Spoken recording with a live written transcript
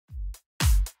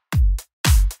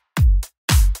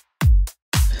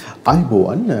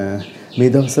අයිබෝවන් මේ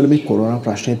දවස්වල මේ කොරෝනා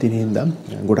ප්‍රශ්නේ තියෙන හින්දා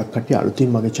ගොඩක් කට්ටිය අලුතින්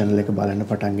මගේ channel එක බලන්න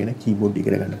පටන්ගෙන කීබෝඩ්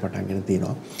ඉගෙන ගන්න පටන්ගෙන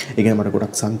තියෙනවා. ඒ කියන්නේ මට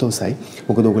ගොඩක් සන්තෝෂයි.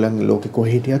 මොකද ඔයගොල්ලන් ලෝකෙ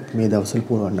කොහේ හිටියත් මේ දවස්වල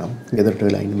පුළුවන් නම් ගෙදරට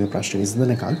වෙලා ඉන්න මේ ප්‍රශ්න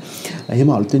විසඳනකම්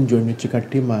එහෙම අලුතින් join වෙච්ච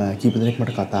කට්ටිය කීප දෙනෙක්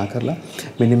මට කතා කරලා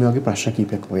මෙන්න මේ වගේ ප්‍රශ්න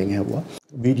කීපයක් මගෙන් ඇහුවා.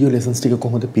 වීඩියෝ ලෙසන්ස් ටික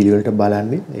කොහොමද පිළිවෙලට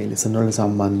බලන්නේ? ඒ ලෙසන් වල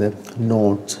සම්බන්ධ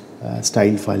notes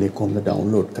ස්ටයිල් ෆයිල් එක කොහොමද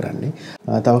ඩවුන්ලෝඩ් කරන්නේ?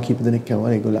 තව කීප දෙනෙක්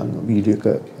කියනවා ඒගොල්ලන් වීඩියෝ එක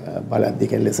බලද්දී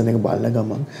කියන්නේ ලෙසන් එක බලන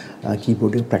ගමන්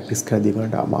කීබෝඩ් එක ප්‍රැක්ටිස් කරද්දී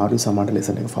ඒගොල්ලන්ට අමාරුයි, සමහරට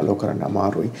ලෙසන් එක ෆලෝ කරන්න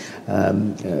අමාරුයි.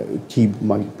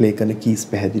 මම ප්ලේ කරන කීස්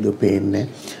පැහැදිලිව පේන්නේ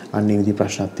අන්න ඒ විදිහේ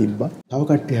ප්‍රශ්නක් තිබ්බා. තව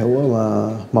කට්ටිය ඇහුවා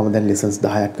මම දැන් ලෙසන්ස්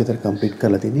 10ක් විතර කම්ප්ලීට්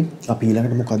කරලා තිනේ. අපි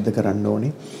ඊළඟට මොකද්ද කරන්න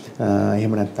ඕනේ?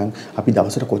 එහෙම නැත්නම් අපි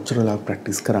දවසට කොච්චර වෙලාවක්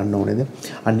ප්‍රැක්ටිස් කරන්න ඕනේද?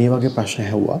 අන්න ඒ වගේ ප්‍රශ්න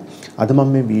ඇහුවා. අද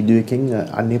මම මේ වීඩියෝ එකෙන්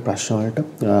අන්න ඒ ප්‍රශ්න වලට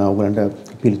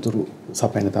ඔයගලන්ට පිළිතුරු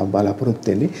සපයන්න තමයි බලාපොරොත්තු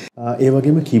වෙන්නේ. ඒ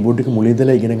වගේම කීබෝඩ් එක මුලින්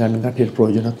ඉඳලා ඉගෙන ගන්න කට්ටියට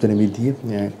ප්‍රයෝජනවත් වෙන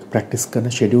විදිහේ ප්‍රැක්ටිස් කරන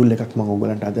ෂෙඩියුල් එකක් මම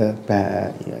ඔයගලන්ට අද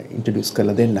ඉන්ට්‍රොඩියුස්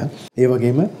කරලා දෙන්නම්. ඒ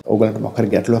වගේම ඔයගලන්ට මොකක්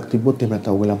හරි ගැටලුවක් තිබ්බොත් එහෙම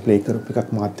නැත්නම් ඔයගලන් ප්ලේ කරපු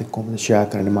එකක් මාත් එක්ක කොහොමද ෂෙයා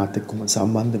කරන්නේ, මාත් එක්ක කොහොමද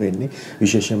සම්බන්ධ වෙන්නේ,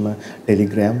 විශේෂයෙන්ම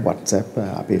Telegram, WhatsApp,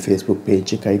 අපේ Facebook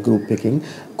page එකයි group එකකින්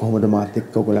කොහොමද මාත්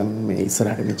එක්ක ඔයගලන් මේ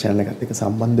ඉස්සරහට මේ channel එකත් එක්ක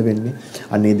සම්බන්ධ වෙන්නේ?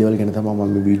 අන්න ඒ දේවල් ගැන තමයි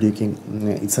මම මේ වීඩියෝ එකෙන්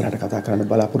ඉස්සරහට කතා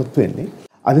කරන්න බලාපොරොත්තු වෙන්නේ.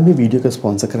 අද මේ වීඩියෝ එක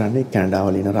ස්පොන්සර් කරන්නේ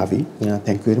කැනඩාවල ඉන්න රවි.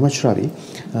 thank you very much රවි.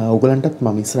 ඔයගලන්ටත්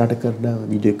මම ඉස්සරහට කරන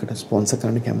වීඩියෝ එකට ස්පොන්සර්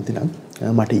කරන්න කැමති නම්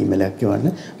මට ඊමේල් එකක් යවන්න.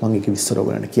 මම ඒක විස්තර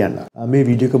ඔයගලන්ට කියන්නම්. මේ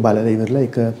වීඩියෝ එක බලලා ඉවරලා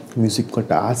ඒක මියුසික්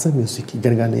කොට ආස මියුසික්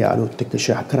ඉගෙන ගන්න යාළුවොත් එක්ක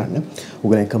ෂෙයා කරන්න.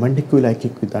 ඔයගලන් කමෙන්ට් එකක් ලයික්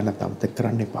එකක් දාන්න අමතක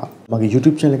කරන්න එපා. මගේ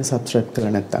YouTube channel එක subscribe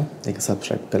කරලා නැත්නම් ඒක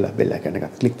subscribe කරලා bell icon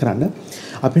එකත් click කරන්න.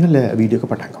 අපි නම් වීඩියෝ එක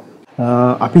පටන් ගමු.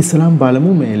 අපි ඉස්සලාම්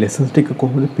බලමු මේ ලෙසන්ස් ටික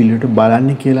කොහොමද පිළිවෙලට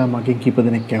බලන්නේ කියලා මගෙන් කීප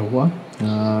දෙනෙක් ඇහුවා.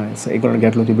 ඒගොල්ලන්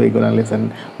ගැටලු තිබ්බා. ඒගොල්ලන් ලෙසන්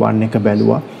 1 එක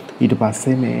බැලුවා. ඊට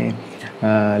පස්සේ මේ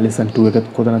ලෙසන් 2 එකත්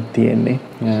කොතනද තියෙන්නේ?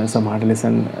 සමහරට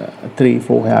ලෙසන් 3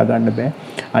 4 හොයා ගන්න බෑ.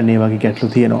 අන්න ඒ වගේ ගැටලු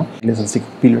තියෙනවා. ලෙසන්ස් ටික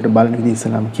පිළිවෙලට බලන විදිහ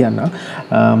ඉස්සලාම කියන්න.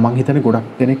 මම හිතන්නේ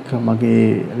ගොඩක් දෙනෙක් මගේ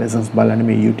ලෙසන්ස් බලන්නේ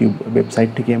මේ YouTube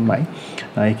වෙබ්සයිට් එකෙන්මයි.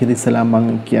 ඒකෙදි ඉස්සලාම මම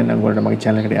කියන්න ඔයගොල්ලන්ට මගේ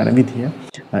channel එකට යන විදිය.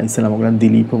 ඉස්සලාම ඔයගොල්ලන්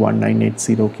දිලීප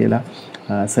 1980 කියලා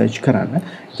සර්ච් කරන්න.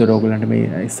 ඒතකොට ඔයගොල්ලන්ට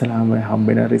මේ ඉස්සලාම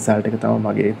හම්බෙන රිසල්ට් එක තමයි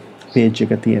මගේ page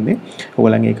එක තියෙන්නේ.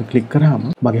 ඔයගොල්ලන් ඒක click කරාම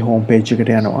මගේ home page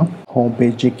එකට යනවා. home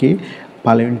page එකේ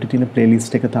පළවෙනිට තියෙන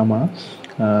playlist එක තමයි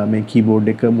මේ keyboard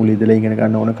එක මුලින් ඉඳලා ඉගෙන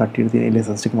ගන්න ඕන කට්ටියට තියෙන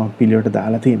lessons ටික මම පිළිවෙලට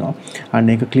දාලා තිනවා.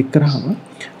 අන්න ඒක click කරාම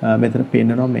මෙතන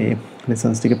පේනවා මේ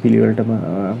lessons ටික පිළිවෙලටම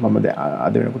මම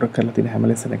අද වෙනකොට කරලා තියෙන හැම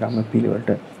lesson එකක්ම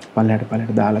පිළිවෙලට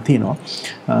පල්ලයට දාලා තිනවා.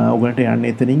 ඔයගලන්ට යන්න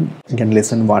එතනින් කියන්නේ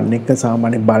lesson 1 එක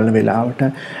සාමාන්‍යයෙන් බලන වෙලාවට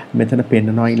මෙතන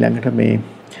පේනවා ඊළඟට මේ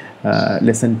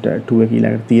lesson 2 එක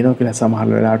ඊළඟට තියෙනවා කියලා. සමහර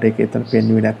වෙලාවට ඒක එතන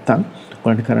පෙන්වුවේ නැත්තම්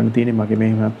ඔයාලට කරන්න තියෙන්නේ මගේ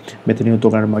මේ මෙතනින්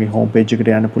උතෝගන්න මගේ home page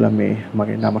එකට යන්න පුළුවන්. මේ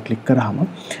මගේ නම click කරාම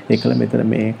ඒකල මෙතන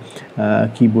මේ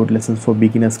keyboard lessons for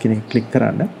beginners කියන එක click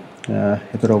කරන්න.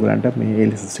 එතකොට ඔයගලන්ට මේ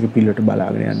lessons ටික පිළිවෙලට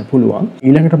බලාගෙන යන්න පුළුවන්.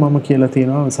 ඊළඟට මම කියලා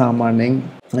තියෙනවා සාමාන්‍යයෙන්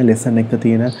lesson එක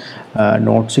තියෙන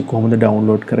notes එක කොහොමද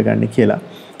download කරගන්නේ කියලා.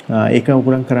 ඒක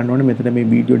ඔයගොල්ලන් කරන්න ඕනේ මෙතන මේ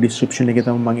වීඩියෝ ඩිස්ක්‍රිප්ෂන් එකේ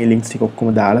තමයි මම මේ ලින්ක්ස් ටික ඔක්කොම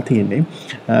දාලා තියෙන්නේ.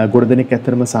 ගොඩ දෙනෙක්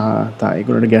ඇත්තටම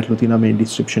ඒගොල්ලන්ට ගැටලු තියෙනවා මේ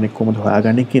ඩිස්ක්‍රිප්ෂන් එක කොහොමද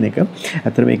හොයාගන්නේ කියන එක.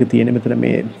 ඇත්තට මේක තියෙන්නේ මෙතන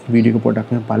මේ වීඩියෝ එක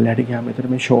පොඩ්ඩක් මම පල්ලෙහාට ගියාම මෙතන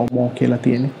මේ show more කියලා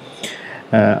තියෙන්නේ.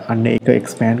 අන්න ඒක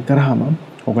expand කරාම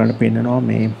ඔයගොල්ලන්ට පේනවා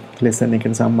මේ lesson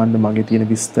එකට සම්බන්ධ මගේ තියෙන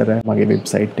විස්තර, මගේ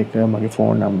වෙබ්සයිට් එක, මගේ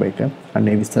ෆෝන් නම්බර් එක. අන්න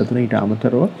ඒ විස්තර තුන ඊට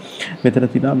අමතරව මෙතන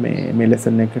තියෙනවා මේ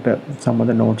lesson එකට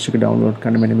සම්බන්ධ notes එක download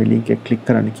කරන්න මෙන්න මේ link එක click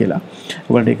කරන්න කියලා.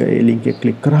 ඔයගොල්ලන්ට ඒ link එක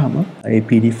click කරාම ඒ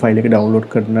PDF file එක download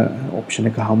කරන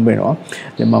option එක හම්බ වෙනවා.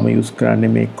 දැන් මම use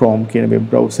කරන්නේ මේ Chrome කියන web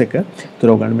browser එක.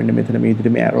 ඒතර ඔයගොල්ලන් මෙන්න මෙතන මේ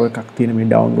විදිහට මේ arrow එකක් තියෙන මේ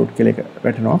download කියලා එක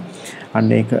වැටෙනවා.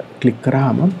 අන්න ඒක click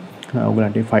කරාම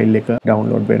ඔයගොල්ලන්ට මේ file එක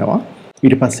download වෙනවා.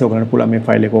 ඊට පස්සේ ඔයගලන්ට පුළුවන් මේ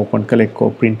ෆයිල් එක ඕපන් කරලා එක්ක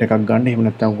print එකක් ගන්න. එහෙම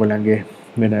නැත්නම් ඔයගලන්ගේ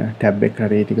වෙන tab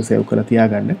එකකට ඒ ටික save කරලා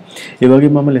තියාගන්න. ඒ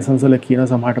වගේම මම lessons වල කියන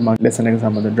සමහරට මම lesson එක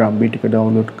සම්බන්ධ drum beat එක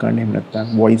download කරන්න. එහෙම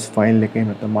නැත්නම් voice file එක,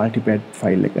 එහෙම නැත්නම් multipad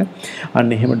file එක.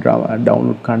 අන්න එහෙම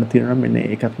download කරන්න තියෙනවා. මෙන්න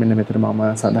ඒකත් මෙන්න මෙතන මම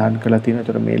සඳහන් කරලා තියෙනවා.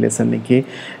 ඒතර මේ lesson එකේ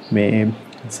මේ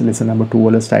lesson number 2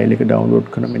 වල style එක download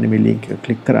කරන මෙන්න මේ link එක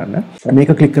click කරන්න.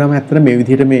 මේක click කරාම ඇත්තට මේ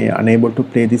විදිහට මේ unable to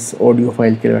play this audio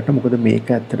file කියලා වැටෙනවා. මොකද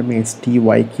මේක ඇත්තට මේ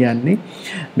STY කියන්නේ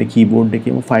මේ keyboard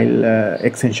එකේම file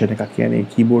extension එකක්. කියන්නේ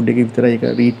keyboard එකේ විතරයි ඒක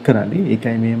read කරන්නේ.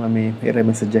 ඒකයි මම මේ error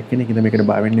message එකක් එන්නේ. ඒකද මේකට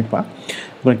බය වෙන්න එපා.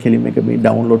 ඔයගොල්ලන් කෙලින්ම මේක මේ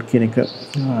download කියන එක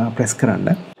press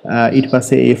කරන්න. ඊට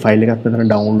පස්සේ මේ file එකත්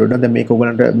මෙතන download වෙනවා. දැන් මේක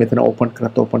ඔයගොල්ලන්ට මෙතන open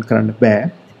කරන්න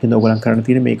බෑ. ඉතින් ඔයගොල්ලන් කරන්න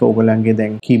තියෙන්නේ මේක ඔයගොල්ලන්ගේ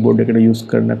දැන් keyboard එකට use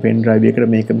කරන pen drive එකකට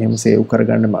මේක මෙහෙම save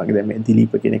කරගන්න. මගේ දැන් මේ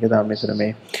දිලීප කියන එක තමයි මෙතන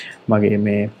මේ මගේ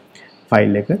මේ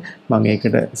ෆයිල් එක මම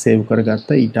ඒකට සේව්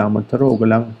කරගත්තා. ඊට අමතරව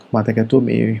ඔයගොල්ලන් මතක ඇතුව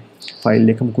මේ ෆයිල්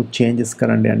එක මුකුත් චේන්ජස්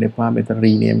කරන්න යන්න එපා. මෙතන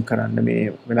රීනේම් කරන්න මේ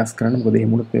වෙනස් කරන්න. මොකද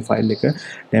එහෙම වුණොත් මේ ෆයිල් එක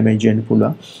ඩැමේජ් වෙන්න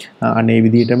පුළුවන්. අනේ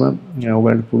විදිහටම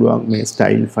ඔයගොල්ලන්ට පුළුවන් මේ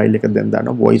ස්ටයිල් ෆයිල් එක දැන්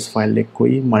දානවා. වොයිස් ෆයිල්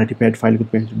එකකුයි මල්ටිපැඩ් ෆයිල්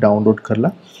එකකුත් මේ ඩවුන්ලෝඩ්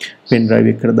කරලා පෙන්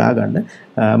ඩ්‍රයිව් එකකට දාගන්න.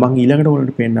 මම ඊළඟට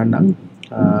ඔයගොල්ලන්ට පෙන්නන්නම්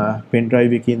පෙන්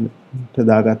ඩ්‍රයිව් එකකින්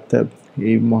දාගත්ත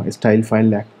මේ ස්ටයිල්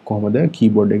ෆයිල් එක කොහොමද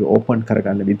කීබෝඩ් එක ඕපන්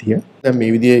කරගන්න විදිය. දැන්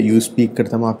මේ විදිය USB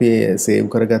එකට තමයි අපි සේව්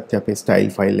කරගත්තේ අපේ ස්ටයිල්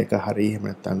ෆයිල් එක. හරි එහෙම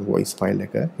නැත්නම් වොයිස් ෆයිල්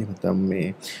එක. එහෙම නැත්නම් මේ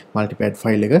මල්ටිපැඩ්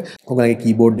ෆයිල් එක. ඔයගලගේ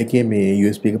කීබෝඩ් එකේ මේ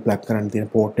USB එක ප්ලග් කරන්න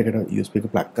තියෙන පෝට් එකට USB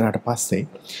එක ප්ලග් කරාට පස්සේ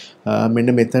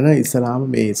මෙන්න මෙතන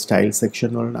ඉස්සලාම මේ ස්ටයිල්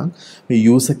සෙක්ෂන් වල නම් මේ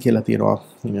යූසර් කියලා තියෙනවා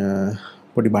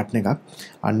පොඩි බටන් එකක්.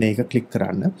 අන්න ඒක ක්ලික්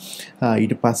කරන්න.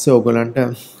 ඊට පස්සේ ඔයගලන්ට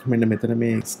මෙන්න මෙතන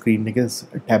මේ ස්ක්‍රීන් එක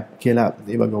ටැබ් කියලා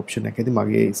ඒ වගේ ඔප්ෂන් එකක් ඇති.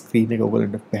 මගේ ස්ක්‍රීන් එක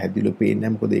ඔයගලන්ට පැහැදිලිව පේන්නේ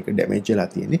නැහැ. මොකද ඒක ඩැමේජ් වෙලා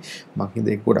තියෙන්නේ. මම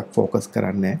හින්දා ඒක ගොඩක් ફોකස්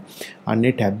කරන්නේ නැහැ.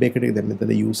 අන්නේ ටැබ් එකට දැන්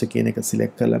මෙතන යූසර් කියන එක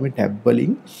සිලෙක්ට් කරලා මේ ටැබ්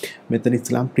වලින් මෙතන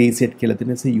ඉස්සලාම් ප්‍රීසෙට් කියලා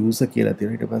තියෙන නිසා යූසර් කියලා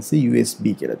තියෙනවා. ඊට පස්සේ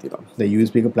USB කියලා තියෙනවා. දැන්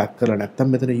USB එක ප්ලග් කරලා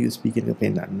නැත්තම් මෙතන USB කියන එක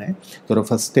පේන්නන්නේ නැහැ. ඒතර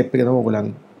ෆස්ට් ස්ටෙප් එක තමයි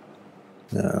ඔයගලන්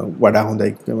වඩා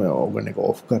හොඳයි ඕගන් එක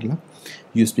ඕෆ් කරලා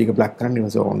USB එක ප්ලග් කරන්න ඊට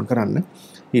පස්සේ ඔන් කරන්න.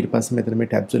 ඊට පස්සේ මෙතන මේ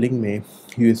ටැබ්ස් වලින් මේ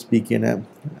USB කියන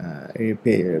ඒ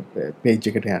පේජ්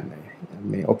එකට යන්න.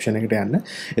 මේ ඔප්ෂන් එකට යන්න.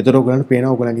 එතකොට ඔයගලන්ට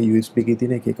පේනවා ඔයගලන්ගේ USB එකේ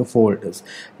තියෙන එක එක ෆෝල්ඩර්ස්.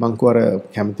 මම කෝ අර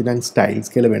කැමති නම් ස්ටයිල්ස්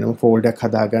කියලා වෙනම ෆෝල්ඩර් එකක්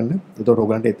හදාගන්න. එතකොට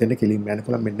ඔයගලන්ට එතෙන්ට කෙලින්ම යන්න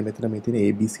පුළුවන්. මෙන්න මෙතන මේ තියෙන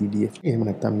ABCDF. එහෙම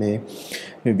නැත්නම්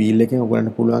මේ වීල් එකෙන්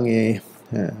ඔයගලන්ට පුළුවන් ඒ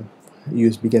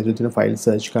USB එක ඇතුළේ තියෙන ෆයිල්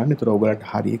සර්ච් කරන්න. ඒතර ඔයගලන්ට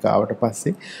හරිය එක ආවට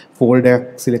පස්සේ ෆෝල්ඩර් එකක්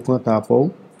සිලෙක්ට් වුණා තාපෝ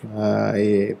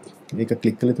ඒක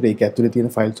ක්ලික් කළා. ඒතර ඒක ඇතුළේ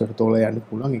තියෙන ෆයිල්ස් වලට තෝරලා යන්න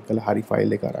පුළුවන්. ඒකල හරි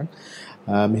ෆයිල් එක අරන්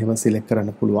මෙහෙම සිලෙක්ට්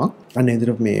කරන්න පුළුවන්. අන්න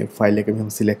ඒතර මේ ෆයිල් එක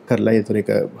මෙහෙම සිලෙක්ට් කරලා ඒතර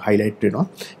ඒක හයිලයිට් වෙනවා.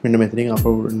 මෙන්න මෙතනින් අප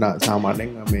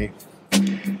සාමාන්‍යයෙන් මේ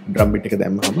ඩ්‍රම් බීට් එක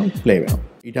දැම්මම ප්ලේ වෙනවා.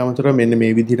 ඊට අමතරව මෙන්න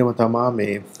මේ විදිහටම තමයි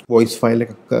මේ වොයිස් ෆයිල්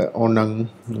එකක් ඕනනම්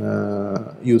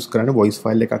යූස් කරන්න. වොයිස්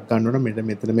ෆයිල් එකක් ගන්න ඕන මෙන්න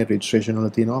මෙතන මේ රෙජිස්ට්‍රේෂන්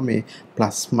වල තියෙනවා මේ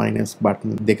ප්ලස් මයිනස්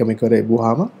බටන් දෙකම එක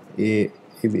ලැබුවාම ඒ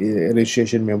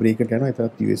රෙජිස්ට්‍රේෂන් මෙමරි එකට යනවා.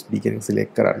 එතනත් USB කෙනෙක්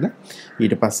සිලෙක්ට් කරන්න.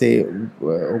 ඊට පස්සේ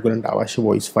ඔයගලන්ට අවශ්‍ය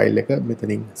වොයිස් ෆයිල් එක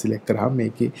මෙතනින් සිලෙක්ට් කරාම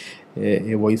මේකේ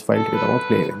ඒ වොයිස් ෆයිල් එක තමයි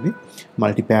ප්ලේ වෙන්නේ.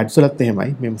 මල්ටිපැඩ්ස් වලත්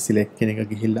එහෙමයි. මෙම සිලෙක්ට් කියන එක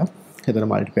ගිහිල්ලා එතන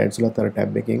මල්ටිපැඩ්ස් වලත් අර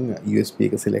ටැබ් එකෙන් USB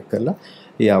එක සිලෙක්ට් කරලා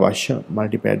ඒ අවශ්‍ය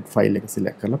මල්ටිපැඩ් ෆයිල් එක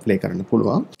සිලෙක්ට් කරලා ප්ලේ කරන්න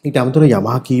පුළුවන්. ඊට අමතරව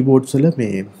Yamaha keyboards වල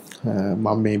මේ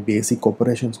මම මේ බේසික්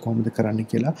ඔපරේෂන්ස් කොහොමද කරන්න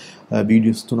කියලා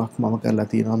වීඩියෝස් තුනක් මම කරලා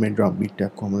තියෙනවා. මේ ඩ්‍රම් බීට්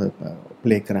එක කොහොමද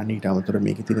ප්ලේ කරන්නේ. ඊට අමතරව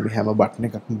මේකේ තියෙන මේ හැම බටන්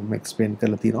එකක් මම එක්ස්ප්ලেইন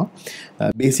කරලා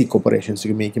තියෙනවා. බේසික් ඔපරේෂන්ස්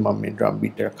එක මේකේ මම මේ ඩ්‍රම්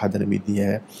බීට් එකක් හදන විදිය,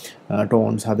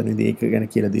 ටෝන්ස් හදන විදිය ඒක ගැන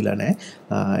කියලා දීලා නැහැ.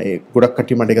 ඒ ගොඩක්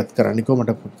කට්ටිය මට එකත් කරන්නකෝ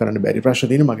මට කරන්න බැරි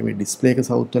ප්‍රශ්න තියෙනවා. මගේ මේ ඩිස්ප්ලේ එක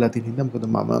සවුත් වෙලා තියෙන හින්දා මොකද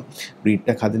මම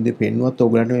බීට් එක හදින් දෙ පෙන්නුවත්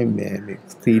ඔයගලන්ට මේ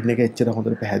ස්ක්‍රීන් එක එච්චර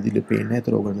හොඳට පැහැදිලිව පේන්නේ නැහැ.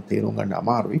 ඒතර ඔයගලන්ට තේරුම් ගන්න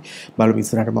අමාරුයි. බලමු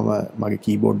ඉස්සරහට මම මගේ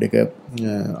කීබෝඩ් එක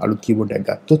අලුත් කීබෝඩ් එකක්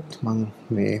ගත්තොත් මම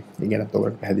මේ ඉගෙනත්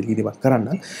ඔයගලන්ට පැහැදිලි කිරීමක් කරන්න.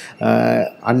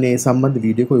 අන්න ඒ සම්බන්ධ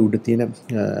වීඩියෝ එක උඩ තියෙන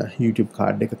YouTube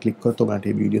කාඩ් එක ක්ලික් කරොත් ඔයගලන්ට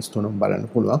මේ වීඩියෝස් තුනම බලන්න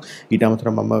පුළුවන්. ඊට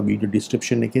අමතරව මම වීඩියෝ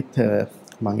ඩිස්ක්‍රිප්ෂන් එකෙත්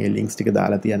මම ඒ ලින්ක්ස් ටික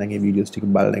දාලා තියනනම් ඒ වීඩියෝස් ටික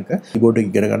බලන එක කීබෝඩ් එක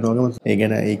ඉගෙන ගන්නවා වගේම ඒ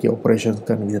ගැන ඒකේ ඔපරේෂන්ස්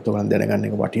කරන විදිහත් ඔයගලන් දැනගන්න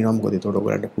එක වටිනවා. මොකද ඒතකොට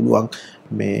ඔයගලන්ට පුළුවන්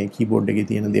මේ කීබෝඩ් එකේ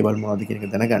තියෙන දේවල් මොනවද කියන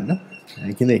එක දැනගන්න.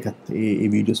 ඒකින්ද ඒකත් ඒ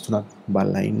වීඩියෝස් තුනක්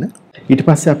බලලා ඉන්න. ඊට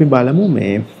පස්සේ අපි බලමු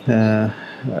මේ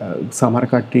සමහර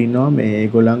කට්ටිය ඉන්නවා මේ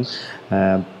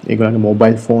ඒගොල්ලන්ගේ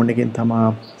මොබයිල් ෆෝන් එකෙන් තමයි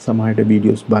සමහරට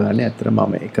වීඩියෝස් බලන්නේ. ඇත්තටම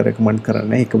මම ඒක රෙකමන්ඩ්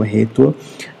කරන්නේ ඒකම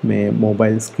හේතුව මේ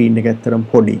මොබයිල් ස්ක්‍රීන් එක ඇත්තටම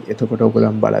පොඩි. එතකොට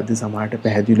ඔයගොල්ලන් බලද්දි සමහරට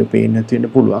පැහැදිලිව පේන්නේ නැති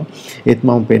වෙන්න පුළුවන්. ඒත්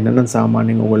මම පෙන්නනම්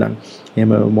සාමාන්‍යයෙන් ඔයගොල්ලන්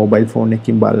එහෙම මොබයිල් ෆෝන්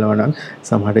එකකින් බලනවා නම්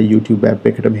සමහරට YouTube app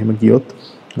එකට මෙහෙම ගියොත්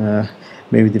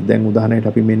මේ විදිහට දැන් උදාහරණයකට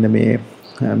අපි මෙන්න මේ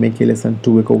lesson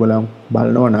 2 එක ඔයගොල්ලන්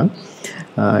බලනවා නම්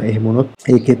එහෙම වුණොත්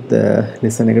ඒකෙත්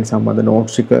lesson එකට සම්බන්ධ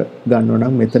notes එක ගන්නවා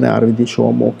නම් මෙතන අර විදිහ show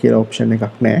more කියලා option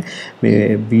එකක් නැහැ. මේ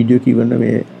වීඩියෝ එක ඉවරන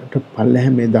මේට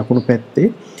පල්ලෙහා මේ දකුණු පැත්තේ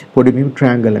පොඩි මෙහෙම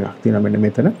triangle එකක් තියෙනවා මෙන්න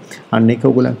මෙතන. අන්න ඒක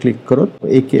ඔයගොල්ලන් click කරොත්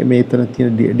ඒකේ මේතන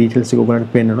තියෙන details එක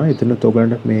ඔයගොල්ලන්ට පේන්නනවා. එතනත්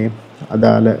ඔයගොල්ලන්ට මේ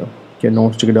අදාළ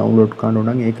notes ටික download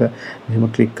කරනවා නම් ඒක මෙහෙම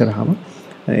click කරාම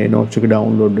ඒ notes එක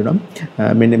download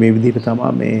වෙනවා. මෙන්න මේ විදිහට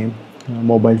තමයි මේ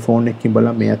මොබයිල් ෆෝන් එකකින්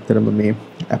බලලා මේ අතරම මේ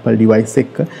Apple device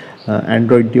එක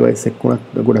Android device එක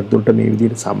උනත් ගොඩක් දුරට මේ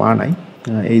විදිහට සමානයි.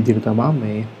 ඒ විදිහට තමයි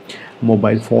මේ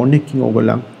මොබයිල් ෆෝන් එකකින්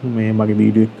ඔයගොල්ලන් මේ මගේ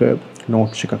වීඩියෝ එක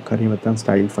notes එකක් හරි නැත්නම්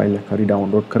style file එකක් හරි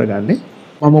download කරගන්නේ.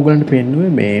 මම ඔයගොල්ලන්ට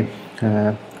පෙන්නුවේ මේ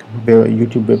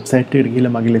YouTube වෙබ්සයිට් එකට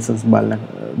ගිහලා මගේ lessons බලන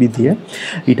විදිය.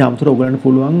 ඊට අමතරව ඔයගලන්ට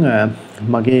පුළුවන්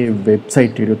මගේ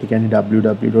වෙබ්සයිට් එකට, ඒ කියන්නේ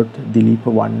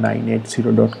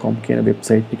www.dilip1980.com කියන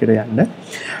වෙබ්සයිට් එකට යන්න.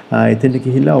 එතෙන්ට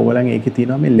ගිහිල්ලා ඔයගලන් ඒකේ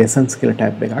තියෙනවා මේ lessons කියලා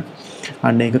ටැබ් එකක්.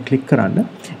 අන්න ඒක ක්ලික් කරන්න.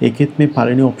 ඒකෙත් මේ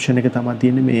පළවෙනි ඔප්ෂන් එක තමයි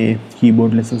තියෙන්නේ මේ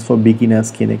keyboard lessons for beginners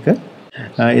කියන එක.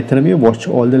 එතන මේ watch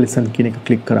all the lesson කියන එක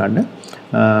ක්ලික් කරන්න.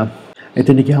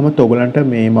 එතන ගියාම ඔයගලන්ට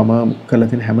මේ මම කරලා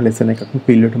තියෙන හැම ලෙසන් එකක්ම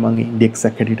පිළිවෙලට මම ඉන්ඩෙක්ස්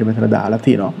එකක් හැටියට මෙතන දාලා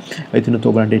තියෙනවා. එතන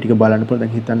ඔයගලන්ට ඒ ටික බලන්න පුළුවන්.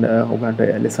 දැන් හිතන්න ඔයගලන්ට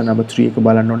ලෙසන් නම්බර් 3 එක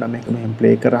බලන්න ඕන නම් මේක මෙහෙම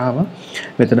ප්ලේ කරාම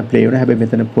මෙතන ප්ලේ වෙනවා. හැබැයි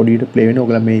මෙතන පොඩියට ප්ලේ වෙනවා.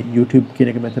 ඔයගලන් මේ YouTube කියන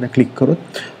එක මෙතන ක්ලික් කරොත්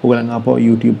ඔයගලන් ආපහු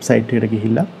YouTube site එකට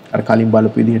ගිහිල්ලා අර කලින්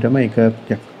බලපු විදිහටම ඒක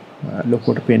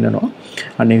ලොකුවට පෙන්නනවා.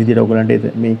 අනේ විදිහට ඔයගලන්ට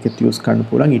මේකත් යූස් කරන්න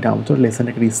පුළුවන්. ඊට අමතරව ලෙසන්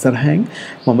එකට ඉස්සරහින්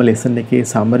මම ලෙසන් එකේ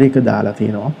සමරි එක දාලා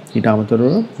තියෙනවා. ඊට අමතරව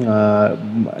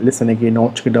ලෙසන් එකේ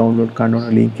නෝට්ස් එක ඩවුන්ලෝඩ් කරන්න ඕන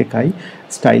ලින්ක් එකයි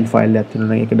ස්ටයිල් ෆයිල් එකක්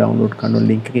තියෙනවා නම් ඒක ඩවුන්ලෝඩ් කරන්න ඕන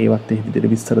ලින්ක් එක ඒවත් ඒ විදිහට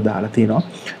විස්තර දාලා තියෙනවා.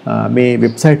 මේ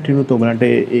වෙබ්සයිට් එකේ ඔයගලන්ට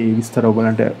ඒ විස්තර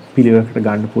ඔයගලන්ට පිළිවෙලකට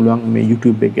ගන්න පුළුවන්. මේ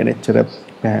YouTube එක ගැන එච්චර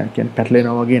කියන්නේ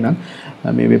පැටලෙනවා වගේ නම්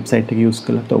මේ වෙබ්සයිට් එක යූස්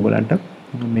කළාත් ඔයගලන්ට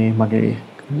මේ මගේ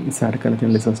ඉස්සරහට කරලා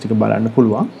තියෙන lessons ටික බලන්න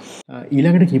පුළුවන්.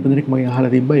 ඊළඟට කීප දෙනෙක් මගෙන්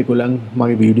අහලා තිබ්බා ඒගොල්ලන්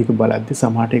මගේ වීඩියෝ එක බලද්දි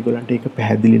සමහරට ඒගොල්ලන්ට ඒක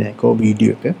පැහැදිලි නැහැ කෝ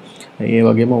වීඩියෝ එක. ඒ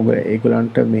වගේම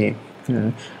ඒගොල්ලන්ට මේ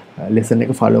lesson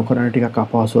එක follow කරන්න ටිකක්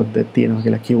අපහසුතාවක් තියෙනවා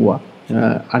කියලා කිව්වා.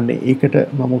 අන්න ඒකට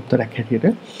මම උත්තරයක් හැටියට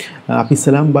අපි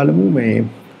ඉස්සලාම් බලමු මේ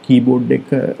keyboard එක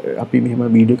අපි මෙහෙම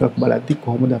වීඩියෝ එකක් බලද්දි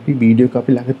කොහොමද අපි වීඩියෝ එක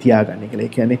අපි ළඟ තියාගන්නේ කියලා.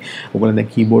 ඒ කියන්නේ ඔයගොල්ලෝ දැන්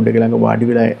keyboard එක ළඟ වාඩි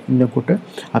වෙලා ඉන්නකොට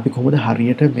අපි කොහොමද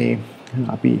හරියට මේ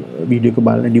අපි වීඩියෝ එක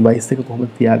බලන ඩිවයිස් එක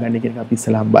කොහොමද තියාගන්නේ කියන එක අපි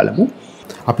ඉස්සලාම් බලමු.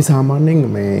 අපි සාමාන්‍යයෙන්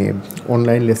මේ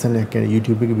ඔන්ලයින් ලෙසන් එක කියන්නේ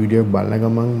YouTube එකේ වීඩියෝ එක බලන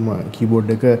ගමන් කීබෝඩ්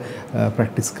එක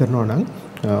ප්‍රැක්ටිස් කරනවා නම්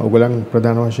ඔයගොල්ලන්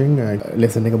ප්‍රධාන වශයෙන්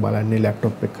ලෙසන් එක බලන්නේ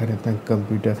ලැප්ටොප් එක හරි නැත්නම්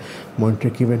කම්පියුටර් මොනිටර්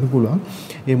එකකින් වෙන්න පුළුවන්.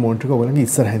 ඒ මොනිටර් එක ඔයගොල්ලන්ගේ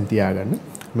ඉස්සරහින් තියාගන්න.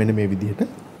 මෙන්න මේ විදිහට.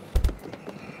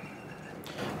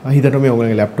 හිතට මේ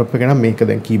ඔයගොල්ලන්ගේ ලැප්ටොප් එක නම් මේක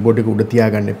දැන් කීබෝඩ් එක උඩ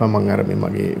තියාගන්න එපා. මම අර මේ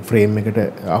මගේ ෆ්‍රේම් එකට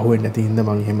අහු වෙන්නේ නැති හින්දා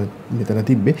මම එහෙම මෙතන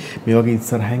තිබ්බේ. මේ වගේ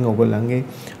ඉස්සරහින් ඔයගොල්ලන්ගේ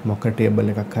මොකක් ටේබල්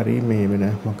එකක් හරි මේ වෙන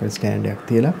මොකක් ස්ටෑන්ඩ් එකක්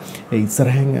තියලා ඒ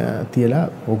ඉස්සරහින් තියලා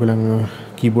ඔයගොල්ලන්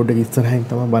කීබෝඩ් එක ඉස්සරහින්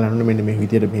තමයි බලන්න මෙන්න මේ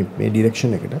විදියට මේ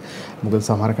ඩිරෙක්ෂන් එකට. මොකද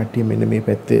සමහර කට්ටිය මෙන්න මේ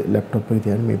පැත්තේ ලැප්ටොප් එක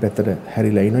තියන්නේ මේ පැත්තට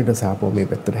හැරිලා ඉනවා. ඊට සාපෝ මේ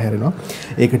පැත්තට හැරෙනවා.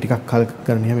 ඒක ටිකක් කල්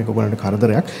කරන හැම මේක ඔයගොල්ලන්ට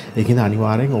කරදරයක්. ඒකින්ද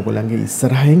අනිවාර්යෙන් ඔයගොල්ලන්ගේ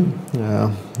ඉස්සරහින්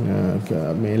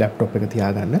මේ ලැප්ටොප් එක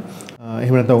තියාගන්න.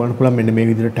 එහෙම නැත්නම් ඔයගලන්ට පුළුවන් මෙන්න මේ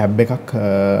විදිහට ටැබ් එකක්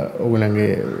ඔයගලන්ගේ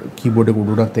කීබෝඩ් එක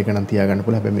උඩට ඒක නම් තියාගන්න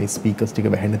පුළුවන්. හැබැයි මේ ස්පීකර්ස් ටික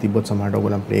වැහෙන්න තිබ්බොත් සමහරට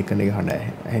ඔයගලන් ප්ලේ කරන එක හඬ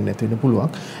ඇහෙන්නේ නැති වෙන්න පුළුවන්.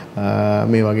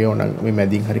 මේ වගේ ඕන මේ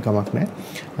මැදින් හරි කමක් නැහැ.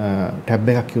 ටැබ්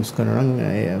එකක් යූස් කරනවා නම්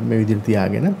මේ විදිහට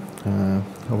තියාගෙන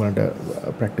ඔයගලන්ට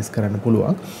ප්‍රැක්ටිස් කරන්න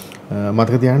පුළුවන්.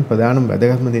 මතක තියාගන්න ප්‍රධානම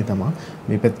වැදගත්ම දේ තමයි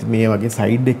මේ පැත්ත මේ වගේ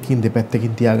සයිඩ් එකකින්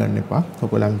දෙපැත්තකින් තියාගන්න එපා.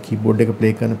 ඔයගලන් කීබෝඩ් එක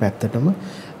ප්ලේ කරන පැත්තටම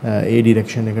ඒ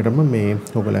ඩිරෙක්ෂන් එකටම මේ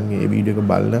ඔයගලන්ගේ වීඩියෝ එක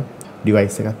බලන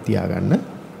ඩිවයිස් එකක් තියාගන්න.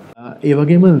 ඒ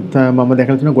වගේම මම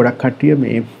දැකලා තියෙනවා ගොඩක් කට්ටිය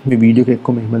මේ වීඩියෝ එක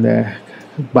එක්කම එහෙම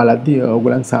බලද්දී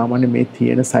ඔයගලන් සාමාන්‍ය මේ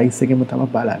තියෙන සයිස් එකෙම තමයි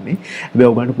බලන්නේ. හැබැයි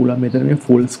ඔයගලන්ට පුළුවන් මෙතන මේ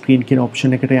ෆුල් ස්ක්‍රීන් කියන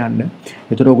ඔප්ෂන් එකට යන්න.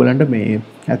 ඒතර ඔයගලන්ට මේ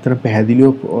ඇත්තට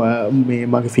පැහැදිලිව මේ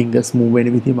මගේ ෆින්ගර්ස් මූව් වෙන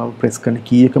විදිහ මම ප්‍රෙස් කරන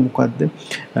කී එක මොකද්ද මම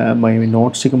මේ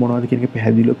නෝට්ස් එක මොනවද කියන එක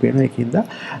පැහැදිලිව පේනවා. ඒකින්ද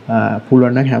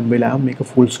පුළුවන් නම් හැම වෙලාවෙම මේක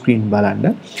ෆුල් ස්ක්‍රීන් බලන්න.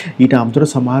 ඊට අමතරව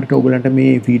සමහරට ඔයගලන්ට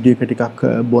මේ වීඩියෝ එක ටිකක්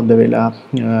බොඳ වෙලා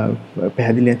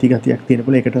පැහැදිලි නැති ගතියක් තියෙන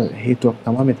පුළුවන්. ඒකට හේතුවක්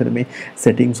තමයි මෙතන මේ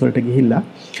සෙටින්ග්ස් වලට ගිහිල්ලා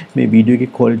මේ වීඩියෝ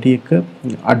එකේ ක්වොලිටි එක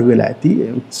අඩු වෙලා ඇති.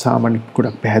 සාමාන්‍ය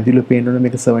ගොඩක් පැහැදිලිව පේනවනේ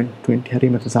මේක 720 හරි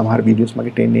මත සමහර වීඩියෝස්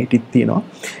මගේ 1080 තියෙනවා.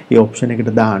 ඒ ඔප්ෂන්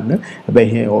එකට දාන්න. හැබැයි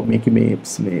මේක මේ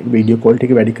වීඩියෝ ක්වොලිටි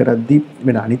එක වැඩි කරද්දී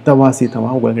වෙන අනිත් අවාසිය තමයි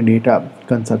ඔයගොල්ලන්ගේ data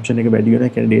consumption එක වැඩි වෙනවා.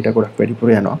 ඒ කියන්නේ data ගොඩක් වැඩිපුර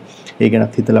යනවා. ඒ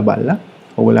ගැනත් හිතලා බලලා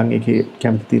ඔයගොල්ලන් ඒකේ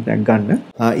කැමති තීරණයක් ගන්න.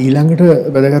 ඊළඟට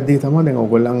වැදගත් දේ තමයි දැන්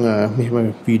ඔයගොල්ලන්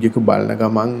මෙහෙම වීඩියෝ එක බලන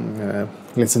ගමන්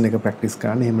ලෙසන් එක ප්‍රැක්ටිස්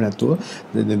කරන්න. එහෙම නැතුව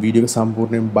දැන් වීඩියෝ එක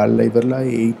සම්පූර්ණයෙන් බලලා ඉවරලා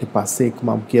ඊට පස්සේ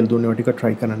මම කියලා දුන්න ඒවා ටික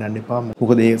try කරන්න යන්න එපා.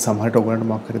 මොකද ඒ සමහරට ඔයගොල්ලන්ට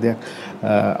මොකක් හරි දෙයක්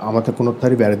අමතක වුණොත්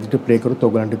හරි වැරදිට ප්ලේ කරොත්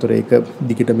ඔයගොල්ලන්ට ඒතර ඒක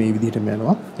දිගට මේ විදිහටම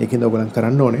යනවා. ඒකෙන්ද ඔයගොල්ලන්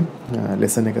කරන්න ඕනේ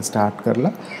ලෙසන් එක ස්ටාර්ට්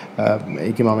කරලා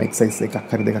ඒකේ මම එක්සර්සයිස්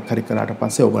එකක් හරි දෙකක් හරි කරාට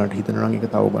පස්සේ ඔයගොල්ලන්ට හිතනවා නම් ඒක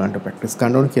තව ඔයගොල්ලන්ට ප්‍රැක්ටිස්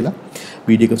කරන්න ඕනේ කියලා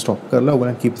වීඩියෝ එක ස්ටොප් කරලා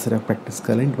ඔයගොල්ලන් කීප සැරයක් ප්‍රැක්ටිස්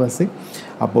කරලා ඊට පස්සේ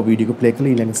අපෝ වීඩියෝ එක ප්ලේ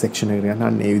කරලා ඊළඟ සෙක්ෂන් එකට යන්න.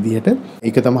 අන්න ඒ විදිහට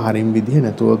ඒක තමයි හරියම විදිහ.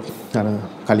 නැතුව අර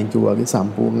කලින් කිව්වා වගේ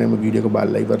සම්පූර්ණයෙන්ම වීඩියෝ එක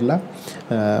බලලා ඉවරලා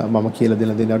මම කියලා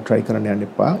දෙන දේ try කරන්න යන්න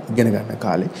එපා ඉගෙන ගන්න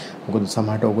කාලේ. මොකද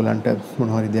සමහරට ඔයගොල්ලන්ට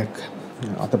මොන හරි දෙයක්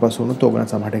අතපසු වුණොත් ඔයගොල්ලන්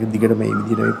සමහරට ඒක දිගට මේ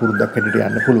විදිහට මේ පුරුද්දක් හැටියට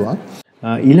යන්න පුළුවන්.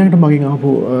 ඊළඟට මගෙන් ආපු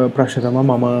ප්‍රශ්න තමයි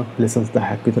මම ලෙසන්ස්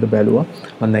 10ක් විතර බැලුවා.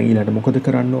 මම දැන් ඊළඟට මොකද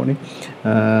කරන්න ඕනේ?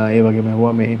 ඒ වගේම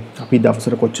ඇහුවා මේ අපි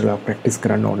දවසට කොච්චර ප්‍රැක්ටිස්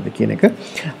කරන්න ඕනද කියන එක.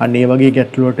 අන්න ඒ වගේ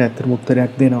ගැටලු වලට ඇත්තටම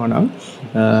උත්තරයක් දෙනවා නම්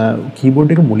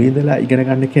කීබෝඩ් එක මුලින් ඉඳලා ඉගෙන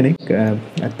ගන්න කෙනෙක්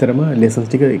ඇත්තටම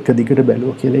ලෙසන්ස් ටික එක දිගට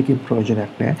බැලුවා කියලා ඒකේ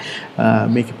ප්‍රයෝජනයක් නැහැ.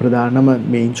 මේකේ ප්‍රධානම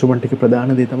මේ ඉන්ස්ට්‍රුමන්ට් එකේ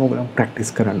ප්‍රධාන දේ තමයි ඔයගොල්ලෝ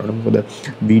ප්‍රැක්ටිස් කරන්න ඕනේ. මොකද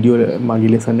වීඩියෝ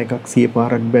මගේ ලෙසන් එකක් 100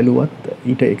 පාරක් බැලුවත්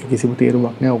ඊට ඒක කිසිම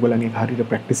තේරුමක් නැහැ. ඔයගොල්ලන් ඒක හරියට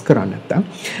ප්‍රැක්ටිස් කරන්නේ නැත්නම්.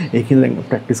 ඒකෙන් දැන්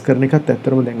ප්‍රැක්ටිස් කරන එකත්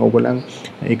ඇත්තටම දැන් ඔයගොල්ලන්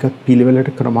ඒක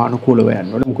පිළිවෙලට ක්‍රමානුකූලව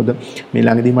යන්න ඕනේ. මොකද මේ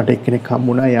ළඟදී මට එක්කෙනෙක්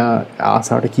හම්බුණා. එයා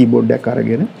ආසාවට කීබෝඩ් එකක්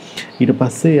අරගෙන ඊට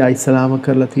පස්සේ එයා ඉස්සලාම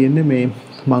කරලා තියෙන්නේ මේ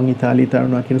මං ඉතාලිය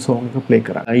තරුණා කියන සෝං එක ප්ලේ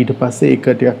කරා. ඊට පස්සේ ඒක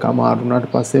ටිකක් අමාරු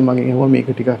වුණාට පස්සේ මගෙන් ඇහුවා මේක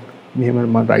ටිකක් මෙහෙම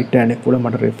මම රයිට් හෑන්ඩ් එක වල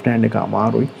මට ලෙෆ්ට් හෑන්ඩ් එක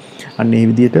අමාරුයි. අන්න ඒ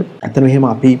විදිහට ඇත්තටම එහෙම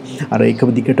අපි අර එක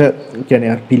දිගට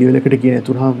කියන්නේ අර පිළිවෙලකට ගියේ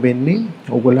නැතුනම වෙන්නේ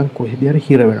ඕගොල්ලන් කොහෙද හරි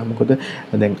හිර වෙනවා. මොකද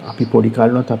දැන් අපි පොඩි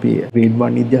කාලේනොත් අපි grade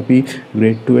 1 ඉද්දී අපි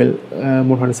grade 12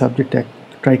 මොන හරි සබ්ජෙක්ට් එකක්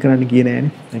try කරන්න ගියේ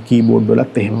නෑනේ. කීබෝඩ්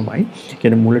වලත් එහෙමමයි.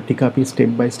 කියන්නේ මුල ටික අපි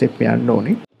step by step යන්න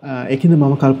ඕනේ. ඒකින්ද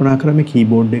මම කල්පනා කරා මේ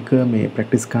කීබෝඩ් එක මේ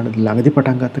ප්‍රැක්ටිස් කරන ළඟදී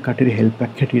පටන් ගත්ත කටියට හෙල්ප්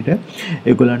එකක් හැටියට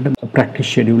ඒගොල්ලන්ට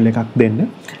ප්‍රැක්ටිස් ෂෙඩියුල් එකක් දෙන්න.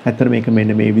 ඇත්තට මේක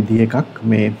මෙන්න මේ විදිහ එකක්.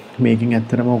 මේකෙන්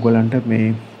ඇත්තටම ඕගොල්ලන්ට මේ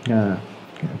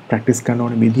ප්‍රැක්ටිස් කරන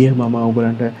ඕනේ විදිහ මම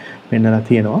ඕගොල්ලන්ට පෙන්නලා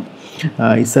තියෙනවා.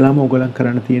 ඉස්සලාම ඕගොල්ලන්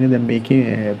කරන්න තියෙන්නේ දැන් මේකේ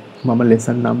මම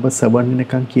lesson number 7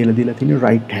 වෙනකන් කියලා දීලා තියෙන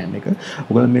right hand එක.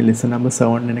 ඔයගොල්ලෝ මේ lesson number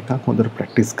 7 වෙනකන් හොඳට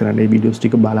ප්‍රැක්ටිස් කරන්න. මේ වීඩියෝස්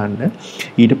ටික බලන්න.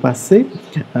 ඊට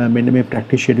පස්සේ මෙන්න මේ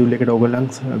ප්‍රැක්ටිස් ෂෙඩියුල් එකට ඔයගොල්ලන්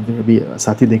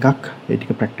සති දෙකක් ඒ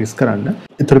ටික ප්‍රැක්ටිස් කරන්න.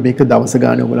 ඒතර මේක දවස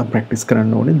ගානේ ඔයගොල්ලන් ප්‍රැක්ටිස්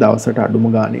කරන්න ඕනේ. දවසට අඩුම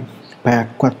ගානේ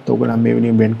පැයක්වත් ඔයගොල්ලන් මේ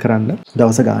වෙනින් වෙන් කරන්න.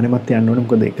 දවස ගානෙමත් යන්න ඕනේ.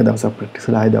 මොකද එක දවසක් ප්‍රැක්ටිස්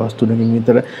කරලා ආයෙ දවස් 3කින්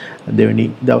විතර දෙවෙනි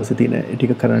දවසේ තියෙන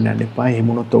ටික කරන්න යන්න එපා.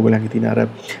 එහෙම වුණොත් ඔයගොල්ලන්ගේ තියෙන අර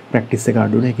ප්‍රැක්ටිස් එක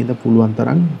අඩු වෙන. ඒකින්ද පුළුවන්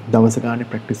තරම් දවස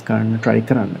ගානේ ප්‍රැක්ටිස් කරන්න try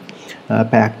කරන්න.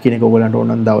 පැයක් කියන එක ඔයගොල්ලන්ට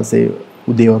ඕන නම් දවසේ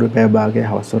උදේ වරු පැය භාගය,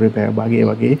 හවස වරු පැය භාගය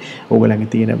වගේ ඔයගොල්ලන්ගේ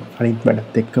තියෙන අනිත්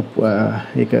වැඩත් එක්ක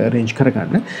ඒක arrange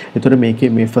කරගන්න. ඒතර මේකේ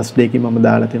මේ first day එකේ මම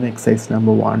දාලා තියෙන exercise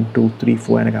number 1 2 3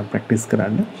 4 යනකම් practice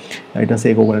කරන්න. ඊට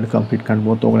පස්සේ ඒක ඔයගොල්ලන්ට complete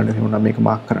කරනකොට ඔයගොල්ලන්ට එහෙනම් මේක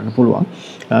mark කරන්න පුළුවන්.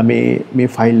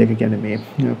 මේ file එක කියන්නේ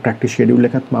මේ practice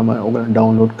schedule එකත් මම ඔයගොල්ලන්ට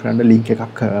download කරන්න link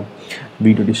එකක්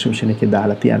video description එකේ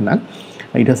දාලා තියන්නම්.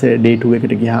 ඊට පස්සේ day 2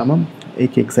 එකට ගියාම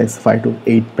ඒක exercise 5 to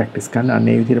 8 practice කරන්න.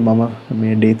 අනේ විදිහට මම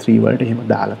මේ day 3 වලට එහෙම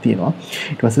දාලා තියෙනවා.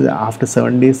 ඊට පස්සේ after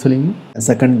 7 days වලින්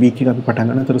second week එක අපි පටන්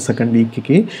ගන්නවා. ඒතර second week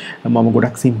එකේ මම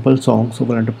ගොඩක් simple songs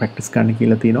ඔයගලන්ට practice කරන්න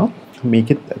කියලා තියෙනවා.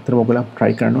 මේකෙත් ඇත්තටම ඔයගලන් try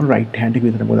කරනවා right hand එක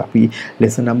විතර. මොකද අපි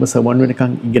lesson number 7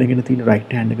 වෙනකන් ඉගෙනගෙන තියෙන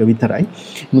right hand එක විතරයි.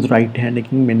 මොකද right hand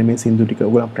එකකින් මෙන්න මේ සින්දු ටික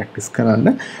ඔයගලන් practice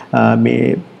කරන්න.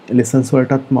 මේ lessons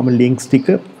වලටත් මම links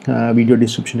ටික video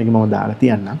description එකේ මම දාලා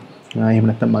තියන්නම්. එහෙම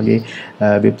නැත්නම් මගේ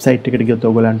වෙබ්සයිට් එකට ගියොත්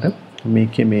ඔයගලන්ට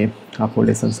මේකේ මේ අපෝ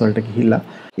lessons වලට ගිහිල්ලා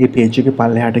ඒ page එකේ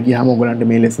පල්ලෙහාට ගියාම ඔයගලන්ට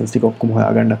මේ lessons ටික ඔක්කොම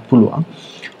හොයාගන්නත් පුළුවන්.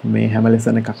 මේ හැම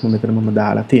lesson එකක්ම මෙතන මම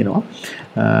දාලා තියෙනවා.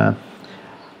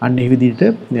 අන්න ඒ විදිහට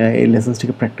ඒ lessons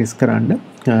ටික practice කරන්න.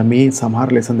 මේ සමහර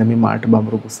lesson දැන් මේ Malata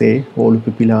Babareku Se, Olu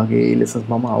Pipi වගේ lessons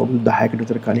මම අවුරුදු 10කට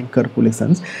විතර කලින් කරපු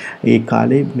lessons. ඒ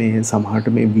කාලේ මේ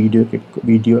සමහරට මේ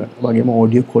වීඩියෝ වගේම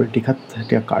audio quality එකත්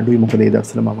ටිකක් අඩුයි. මොකද ඒ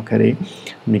දවස්වල මම කරේ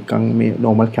නිකන් මේ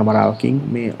normal කැමරාවකින්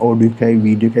මේ audio එකයි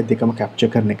video එකයි දෙකම capture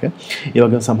කරන එක. ඒ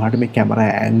වගේම සමහරට මේ camera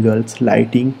angles,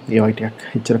 lighting ඒ වගේ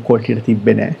ටිකක් එච්චර quality එක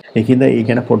තිබ්බේ නැහැ. ඒකින්ද ඒ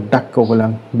ගැන පොඩ්ඩක්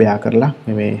ඔයගොල්ලන් බෑ කරලා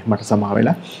මේ මට සමා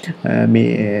වෙලා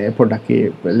මේ පොඩ්ඩක්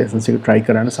ඒ lessons එක try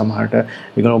කරන්න. සමහරට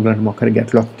ඒගොල්ලෝ ඔයගලන්ට මොකක් හරි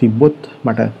ගැටලුවක් තිබ්බොත්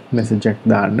මට message එකක්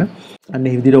දාන්න. අන්න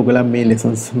ඒ විදිහට ඔයගලන් මේ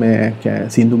lessons මේ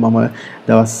සින්දු මම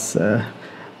දවස්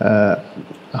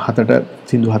 7ට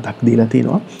සින්දු 7ක් දීලා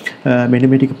තිනවා. මෙන්න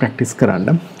මේ ටික ප්‍රැක්ටිස්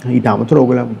කරන්න. ඊට අමතරව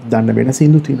ඔයගොල්ලෝ දන්න වෙන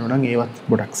සින්දු තියෙනවා නම් ඒවත්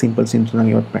ගොඩක් සිම්පල් සින්දු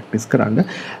නම් ඒවත් ප්‍රැක්ටිස් කරන්න.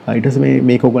 ඊට පස්සේ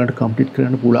මේක ඔයගලන්ට කම්ප්ලීට්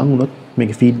කරන්න පුළුවන් වුණොත්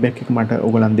මේකේ ෆීඩ්බැක් එක මට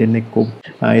ඔයගලන් දෙන්න එක්ක.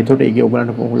 එතකොට ඒකේ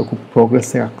ඔයගලන්ට ලොකු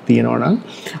ප්‍රෝග්‍රස් එකක් තියෙනවා නම්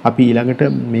අපි ඊළඟට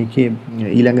මේකේ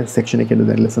ඊළඟ සෙක්ෂන් එකේ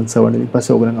දැන් lesson 7 ඊට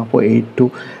පස්සේ ඔයගලන් අපෝ 8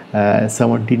 to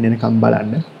 17 වෙනකම්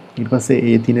බලන්න. ඊට පස්සේ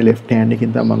ඒ තියෙන left hand එකෙන්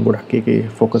තමයි මම ගොඩක් ඒකේ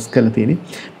focus කරලා තියෙන්නේ.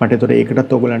 මට ඒතකොට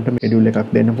ඒකටත් ඔයගලන්ට schedule එකක්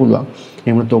දෙන්න පුළුවන්.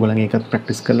 එහෙම නැත්නම් ඔයගලන් ඒකත්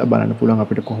practice කරලා බලන්න පුළුවන්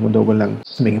අපිට කොහොමද ඔයගලන්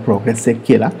මේකේ progress එක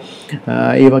කියලා.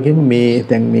 ඒ වගේම මේ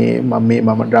දැන්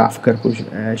මම draft කරපු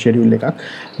schedule එකක්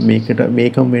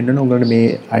මේකම වෙන්න ඕන ඔයගලන්ට මේ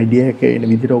idea එක එන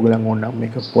විදිහට ඔයගලන් ඕන නම්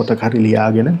මේක පොතක හරි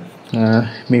ලියාගෙන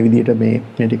මේ විදිහට මේ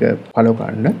ටික follow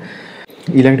කරන්න.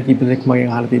 ඊළඟට කීප දෙනෙක්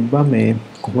මගෙන් අහලා තිබ්බා මේ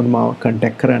කොහොමද මාව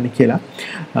contact කරන්න කියලා.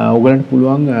 ඔයගලන්ට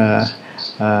පුළුවන්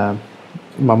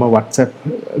මම WhatsApp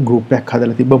group එකක්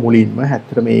හදලා තිබ්බා මුලින්ම.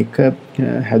 ඇත්තට මේක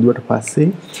හැදුවට පස්සේ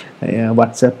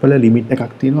WhatsApp වල ලිමිට්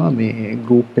එකක් තියෙනවා මේ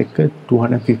group එක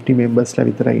 250 members ලා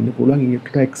විතරයි ඉන්න පුළුවන්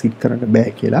ඊට exceed කරන්න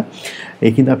බෑ කියලා.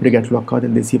 ඒකින්ද අපිට ගැටලුවක් ආවා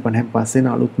දැන් 250න් පස්සේ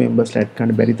අලුත් members ලා add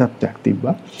කරන්න බැරි තත්ත්වයක්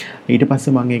තිබ්බා. ඊට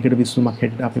පස්සේ මම ඒකට විසඳුමක්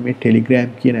හැටියට අපි මේ Telegram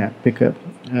කියන app එක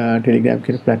Telegram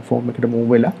කියන platform එකට move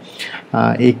වෙලා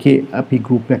ඒකේ අපි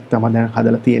group එකක් තමයි දැන්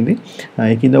හදලා තියෙන්නේ.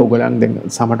 ඒකින්ද ඔයගොල්ලන් දැන්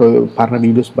සමහරට ඔය පරණ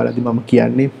videos බලද්දි මම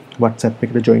කියන්නේ WhatsApp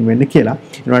එකට join වෙන්න කියලා.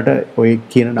 ඒනකට ඔය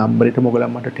කියන number එකට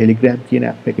ඔයගොල්ලන් මට Telegram කියන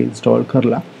app එක install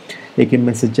කරලා ඒකෙන්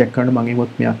message එකක් කරන්න මම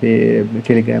එමුත් මේ අපේ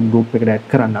Telegram group එකට add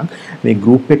කරන්නම්. මේ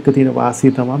group එක තියෙන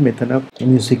වාසිය තමයි මෙතන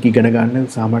music ඉගෙන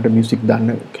ගන්න සාමාන්‍ය music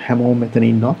දන්න හැමෝම මෙතන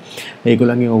ඉන්නවා.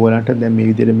 ඒගොල්ලන්ගේ ඔයගොල්ලන්ට දැන්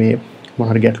මේ විදිහට මේ මොන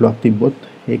හරි ගැටලුවක් තිබ්බොත්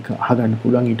ඒක අහගන්න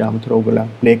පුළුවන්. ඊට අමතරව ඔයගොල්ලන්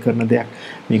play කරන දෙයක්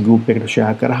මේ group එකට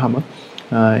share කරාම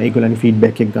ඒගොල්ලන්ගේ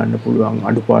feedback එක ගන්න පුළුවන්.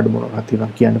 අඩුපාඩු මොනවද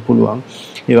තියෙනවා කියන්න පුළුවන්.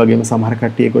 ඒ වගේම සමහර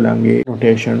කට්ටිය ඒගොල්ලන්ගේ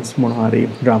notations මොන හරි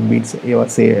drum beats ඒවා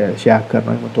share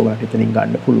කරනවා. ඒවත් ඔයගොල්ලන්ට එතනින්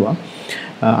ගන්න පුළුවන්.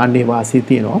 අන්නේ වාසිය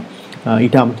තියෙනවා.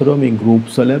 ඊට අමතරව මේ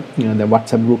groups වල දැන්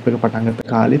WhatsApp group එක පටන්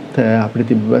ගත්ත කාලෙත්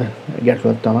අපිට තිබ්බ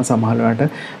ගැටලුවක් තමයි සමහර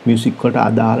වෙලාවට music වලට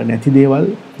අදාළ නැති දේවල්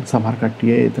සමහර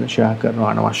කට්ටිය එතන share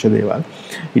කරනවා අනවශ්‍ය දේවල්.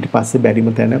 ඊට පස්සේ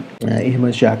බැරිම තැන එහෙම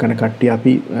share කරන කට්ටිය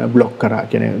අපි block කරා.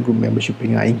 කියන්නේ group membership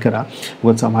එකෙන් අයින් කරා.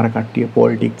 මොකද සමහර කට්ටිය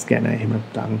politics ගැන එහෙම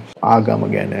නැත්නම් ආගම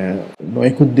ගැන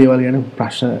නොයෙකුත් දේවල් ගැන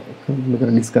ප්‍රශ්න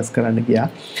මෙතන discuss කරන්න ගියා.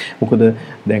 මොකද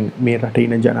දැන් මේ රටේ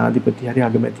ඉන්න ජනාධිපති හරි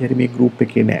අගමැති හරි මේ group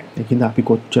එකේ නැහැ. ඒකින්ද අපි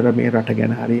කොච්චර මේ රට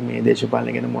ගැන හරි මේ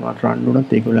දේශපාලන ගැන මොනවද රන්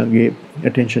වුණත් ඒගොල්ලන්ගේ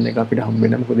attention එක අපිට හම්බ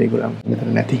වෙනවා. මොකද ඒගොල්ලන්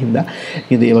මෙතන නැති හින්දා.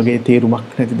 ඉතින් ඒ වගේ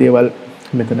තේරුමක් නැති දේවල්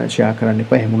මෙතන share කරන්න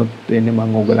එපා. එහෙම වුණොත් එන්නේ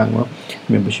මම ඕගලන්ව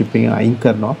membership එකෙන් අයින්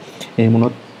කරනවා. එහෙම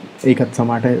වුණොත් ඒකත්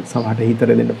සමහරට හිතට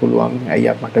දෙන්න පුළුවන්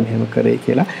අයියා මට මෙහෙම කරේ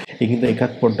කියලා. ඒකින්ද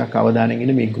ඒකත් පොඩ්ඩක් අවධානයෙන්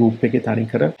ඉන්න මේ group එකේ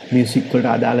තනිකර music වලට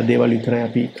අදාළ දේවල් විතරයි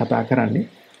අපි කතා කරන්නේ.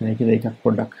 ඒකින්ද ඒකත්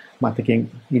පොඩ්ඩක් මතකයෙන්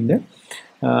ඉන්න.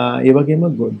 ඒ වගේම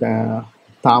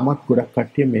තාමත් ගොඩක්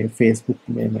කට්ටිය මේ Facebook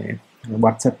මේ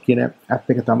WhatsApp කියන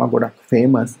app එක තමයි ගොඩක්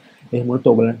famous. එහෙම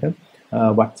වුණොත් ඔයගලන්ට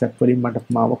WhatsApp වලින් මට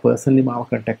මාව personally මාව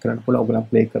contact කරන්න පුළුවන්. ඔයගලන්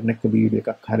play කරන එක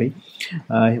වීඩියෝ එකක් හරි.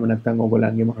 එහෙම නැත්නම්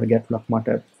ඔයගලන්ගේ මොකද ගැටලුවක් මට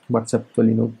WhatsApp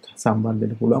වලින් උත් සම්බන්ධ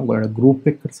වෙන්න පුළුවන්. ඔයගලන්ට group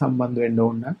එකකට සම්බන්ධ වෙන්න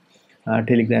ඕන නම්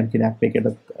Telegram කියන app එකට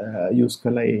use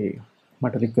කරලා ඒ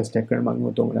මට request එකක් කරන්න මම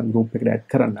ඔයගලන් group එකට add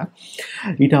කරන්න.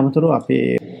 ඊට අමතරව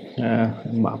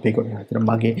අපේ කොටතර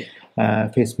මගේ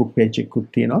Facebook page එකකුත්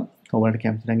තියෙනවා. ඔයාලට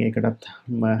කැමති නම් ඒකටත්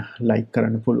like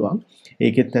කරන්න පුළුවන්.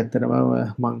 ඒකෙත් ඇත්තටම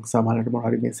මම සමහරවිට මොන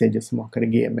හරි messages මොකක් හරි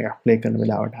game එකක් play කරන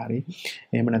වෙලාවට හරි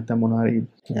එහෙම නැත්නම් මොන හරි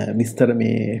විස්තර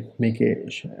මේකේ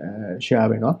share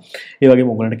වෙනවා. ඒ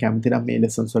වගේම ඔයගලන්ට කැමති නම් මේ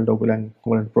lessons වලට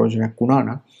ඔයගලන්ට ප්‍රයෝජනයක් වුණා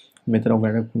නම් මෙතන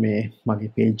ඔයගලන්ට මේ මගේ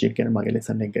page එක ගැන මගේ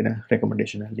lesson එක ගැන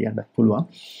recommendation එකක් ලියන්නත් පුළුවන්.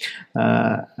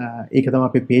 ඒක තමයි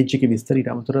අපේ page එකේ විස්තර.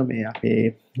 ඊට අමතරව මේ අපේ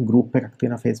group එකක්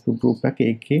තියෙනවා Facebook group එකක්.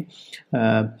 ඒකේ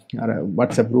අර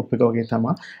WhatsApp group එක වගේ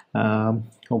තමයි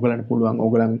ඔයගලන්ට පුළුවන්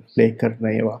ඔයගලන් play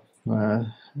කරන ඒවා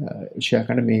share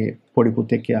කරන මේ පොඩි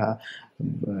පුතෙක් යා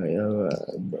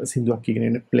සින්දුවක්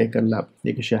ඉගෙන play කරලා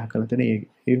ඒක share කරලා තන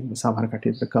ඒ සමහර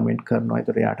කට්ටියට comment කරනවා.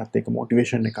 ඒතර එයාටත් ඒක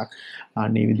motivation එකක්.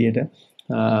 අනේ විදියට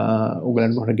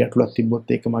ඔයගලන්ට මොකද ගැටලුවක් තිබ්බොත්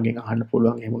ඒක මගෙන් අහන්න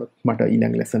පුළුවන්. එහෙම වුණොත් මට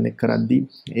ඊළඟ lesson එක කරද්දී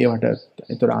ඒවට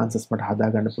ඒතර answers මට හදා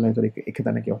ගන්න පුළුවන්. ඒතර එක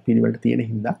තැනක පිළිවෙලට තියෙන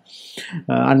හින්දා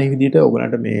අනේ විදියට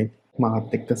ඔයගලන්ට මේ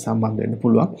මාත් එක්ක සම්බන්ධ වෙන්න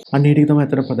පුළුවන්. අනේ ටික තමයි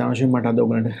අතර ප්‍රධාන වශයෙන් මට අද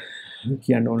ඔයගලන්ට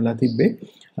කියන්න ඕනලා තිබ්බේ.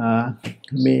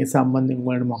 මේ සම්බන්ධයෙන්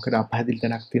ඔයගලන්ට මොකද අපහැදිලි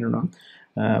තැනක් තියෙනවා නම්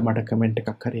මට කමෙන්ට්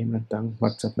එකක් හරි එහෙම නැත්නම්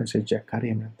WhatsApp message එකක්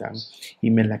හරි එහෙම නැත්නම්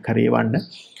email එකක් හරි එවන්න.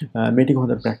 මේ ටික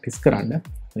හොඳට practice කරන්න.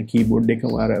 keyboard එක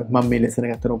මම මේ lesson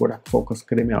එක අතර ගොඩක් focus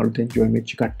කරේ මේ අලුතෙන් join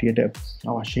වෙච්ච කට්ටියට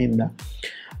අවශ්‍ය හින්දා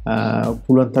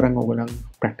පුළුවන් තරම් ඔයගොල්ලන්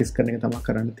practice කරන එක තමයි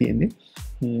කරන්න තියෙන්නේ.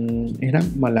 එහෙනම්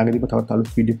මම ළඟදීම තවත්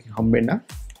අලුත් වීඩියෝ එකක් හම්බෙන්න.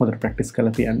 හොඳට practice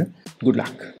කරලා තියන්න. good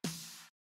luck.